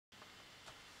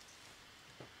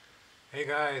Hey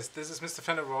guys, this is Mr.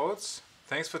 Fender Rhodes.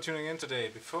 Thanks for tuning in today.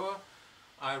 Before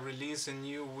I release a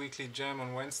new weekly jam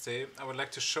on Wednesday, I would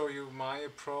like to show you my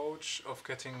approach of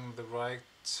getting the right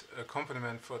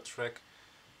accompaniment for a track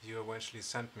you eventually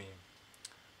sent me.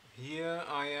 Here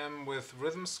I am with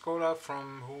Rhythm Scholar for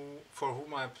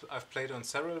whom I've played on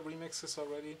several remixes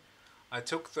already. I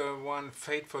took the one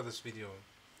Fade for this video.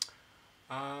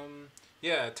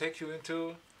 Take you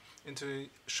into a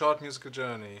short musical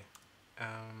journey.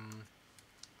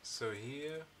 So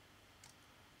here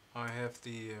I have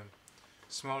the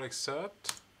small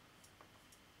excerpt.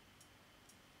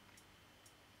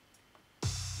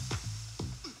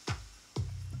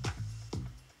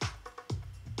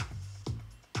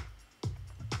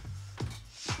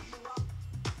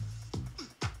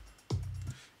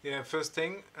 First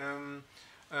thing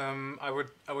I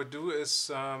would do is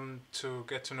to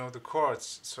get to know the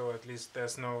chords. So at least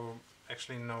there's no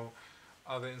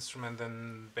other instrument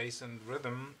than bass and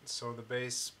rhythm. So the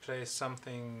bass plays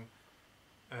something,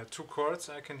 two chords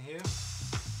I can hear.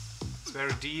 It's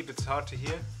very deep, it's hard to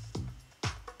hear.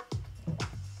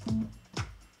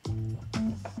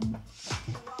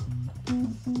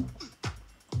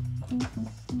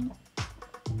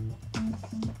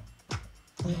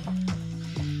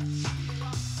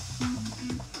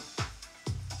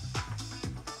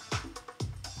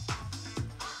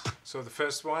 So the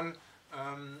first one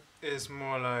is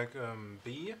more like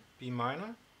B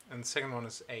minor, and the second one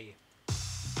is A.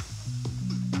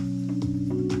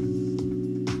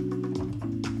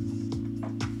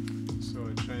 So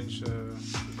I change the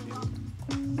field.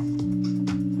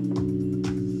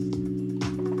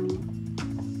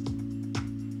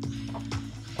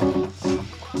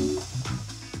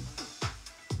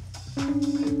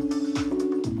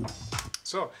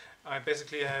 So I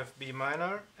basically have B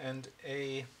minor and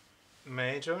A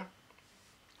major,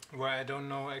 where I don't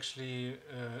know actually,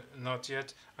 not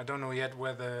yet. I don't know yet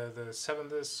where the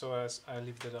seventh is, so I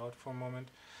leave that out for a moment.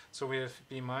 So we have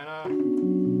B minor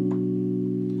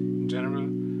in general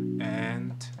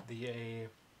and the A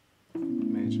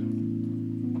major.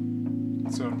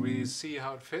 So we see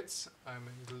how it fits. I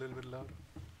make it a little bit louder.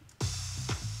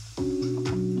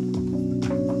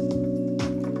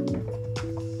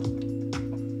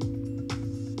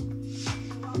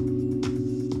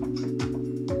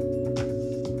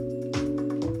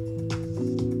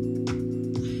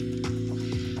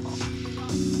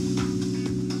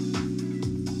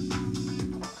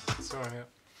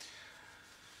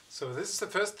 So this is the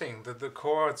first thing, the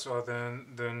chords or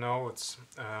the notes,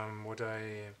 what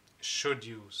I should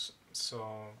use.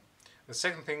 So the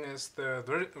second thing is the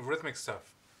rhythmic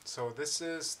stuff. So this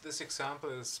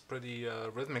example is pretty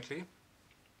rhythmically,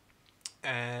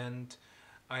 and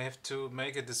I have to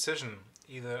make a decision.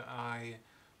 Either I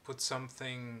put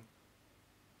something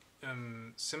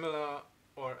similar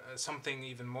or something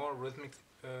even more rhythmic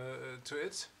to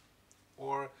it,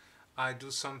 or I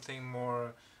do something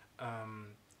more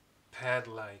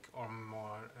pad-like, or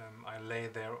more I lay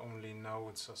there only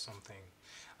notes or something.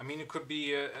 I mean, it could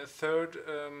be a third,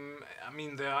 I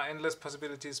mean, there are endless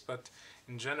possibilities, but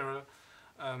in general,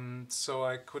 so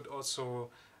I could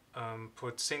also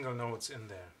put single notes in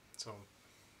there. So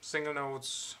single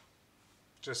notes,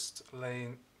 just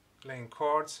laying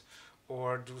chords,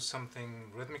 or do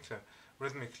something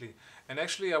rhythmically. And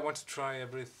actually I want to try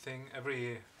every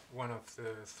one of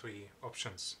the three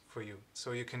options for you,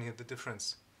 so you can hear the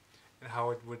difference and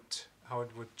how it would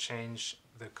change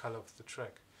the color of the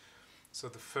track. So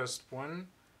the first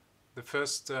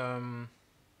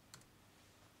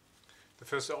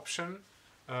option,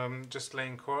 just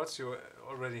laying chords, you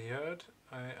already heard.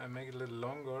 I make it a little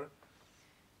longer.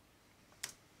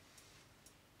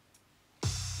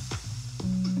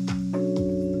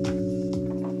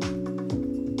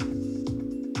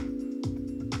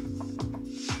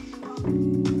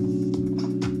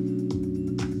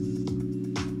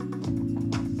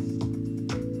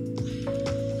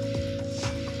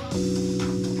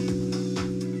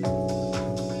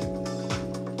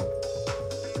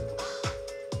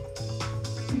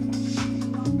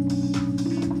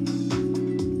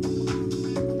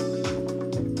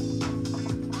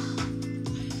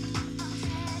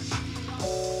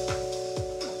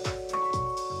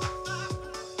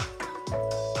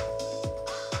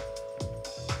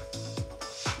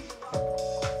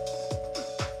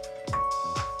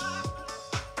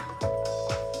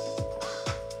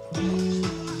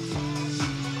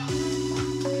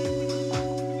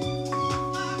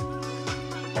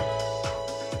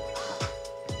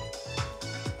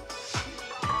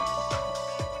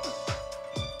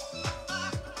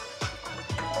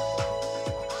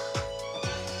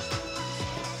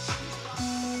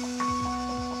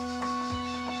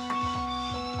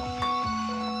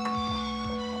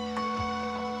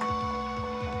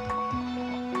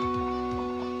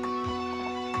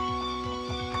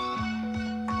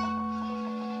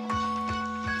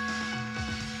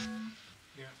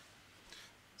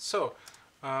 So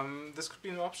this could be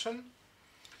an option.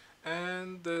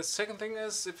 And the second thing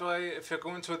is, if I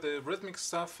go into the rhythmic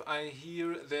stuff, I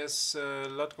hear there's a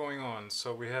lot going on.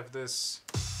 So we have this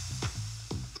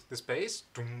bass.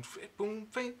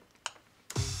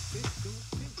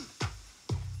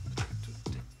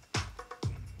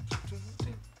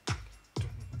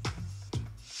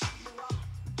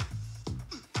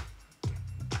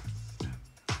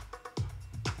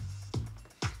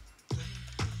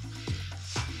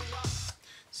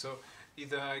 So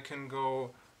either I can go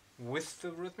with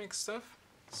the rhythmic stuff,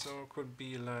 so it could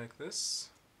be like this.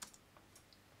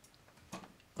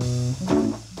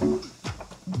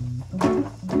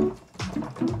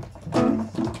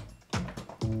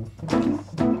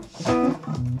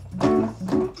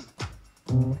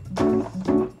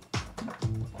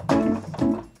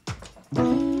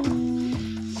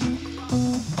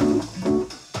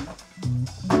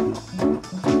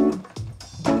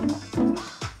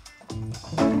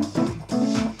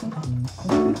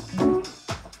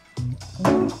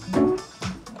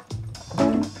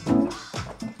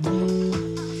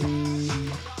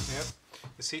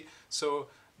 See, so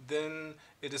then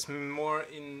it is more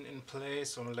in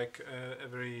place, or like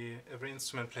every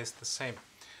instrument plays the same.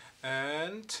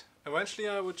 And eventually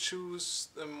I would choose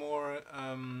the more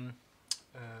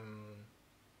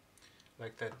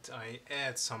like that I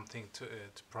add something to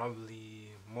it,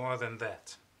 probably more than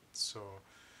that. So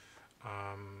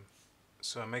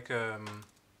so I make a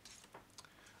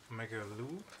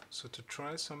loop, so to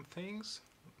try some things,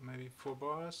 maybe 4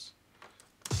 bars.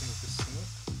 I think this is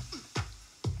enough.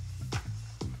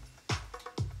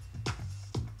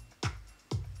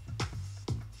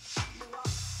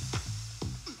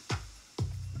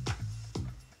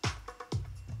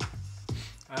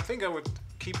 I think I would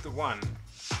keep the 1.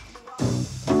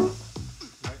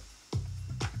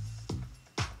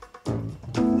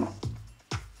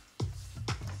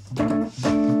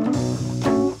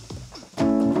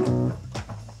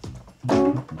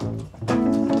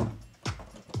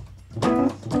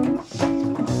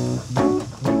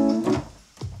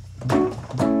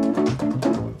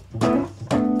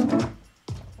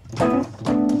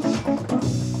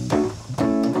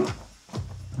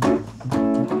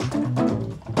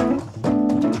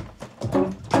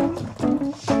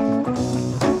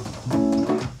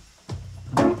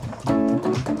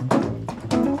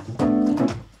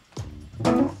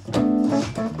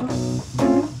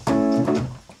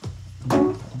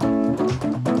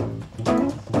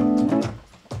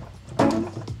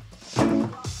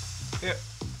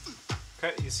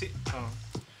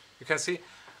 You can see,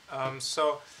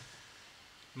 so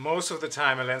most of the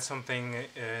time I land something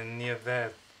near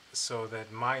that, so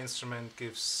that my instrument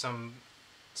gives some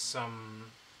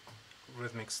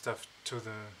rhythmic stuff to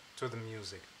the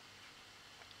music.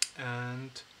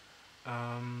 And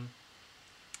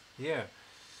yeah,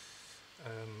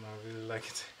 I really like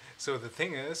it. So the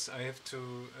thing is, I have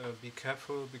to be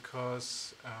careful,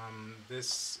 because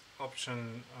this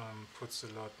option puts a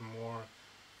lot more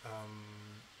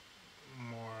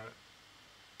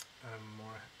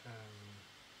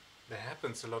there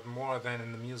happens a lot more than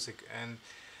in the music, and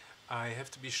I have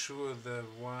to be sure the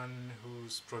one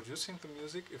who's producing the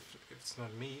music, if it's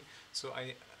not me. So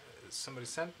somebody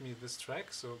sent me this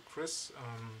track, so Chris,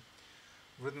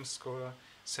 rhythm scholar,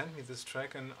 sent me this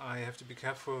track, and I have to be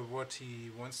careful what he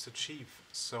wants to achieve.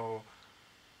 So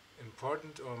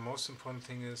important, or most important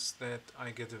thing is that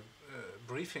I get a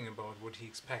briefing about what he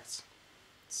expects.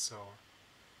 So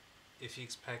if he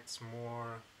expects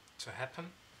more to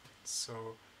happen,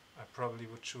 so I probably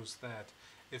would choose that.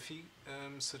 If he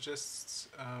suggests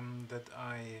that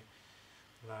I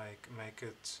like make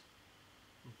it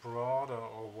broader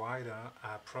or wider,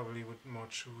 I probably would more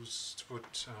choose to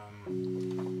put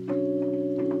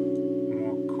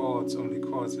more chords, only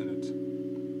chords in it,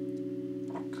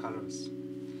 colors.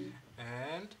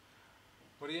 And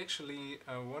what he actually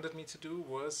wanted me to do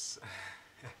was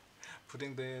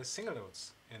putting the single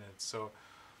notes in it. So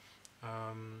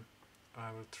I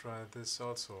will try this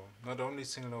also. Not only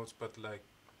single notes, but like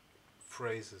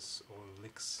phrases or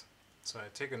licks. So I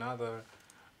take another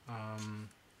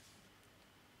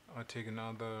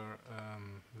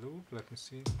loop. Let me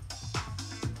see,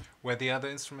 where the other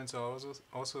instruments are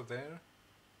also there.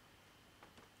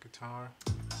 Guitar.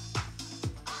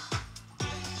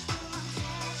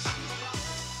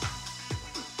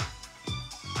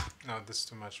 No, this is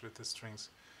too much with the strings.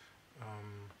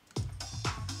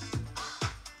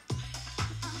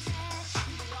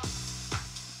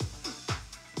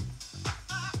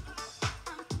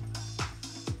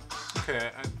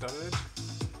 Okay, I done it.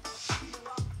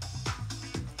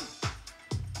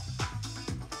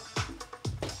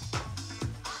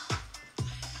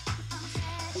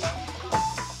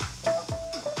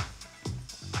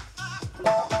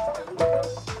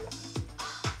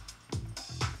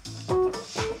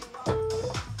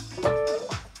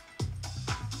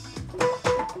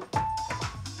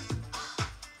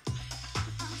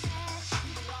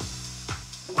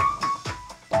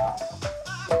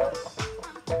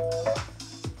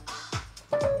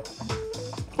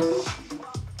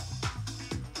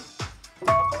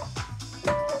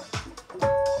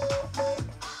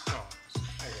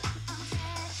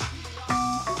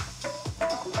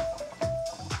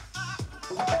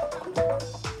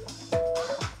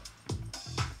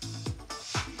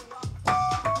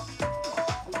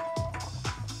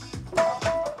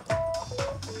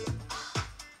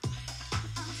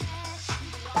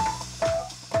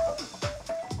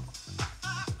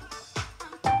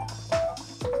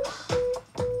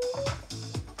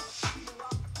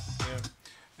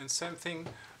 And same thing,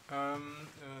 I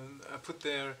put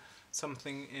there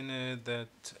something in it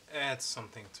that adds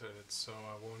something to it. So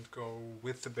I won't go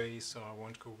with the bass, or I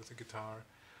won't go with the guitar,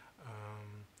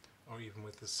 or even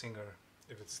with the singer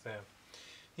if it's there.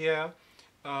 Yeah.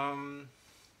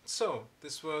 So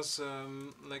this was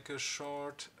like a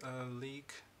short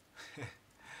leak,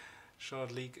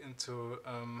 short leak into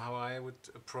how I would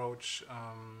approach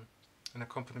an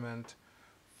accompaniment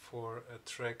for a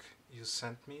track you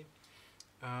sent me.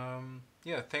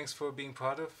 Yeah, thanks for being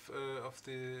part of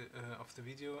the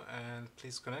video, and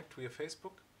please connect via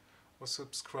Facebook or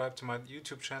subscribe to my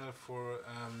YouTube channel for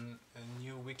a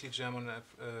new weekly jam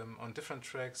on different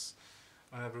tracks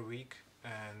on every week,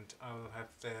 and I'll have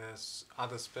there's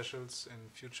other specials in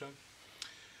future.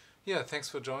 Yeah, thanks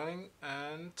for joining,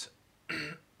 and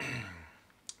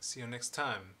see you next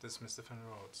time. This is Mr. Fender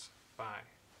Rhodes.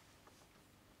 Bye.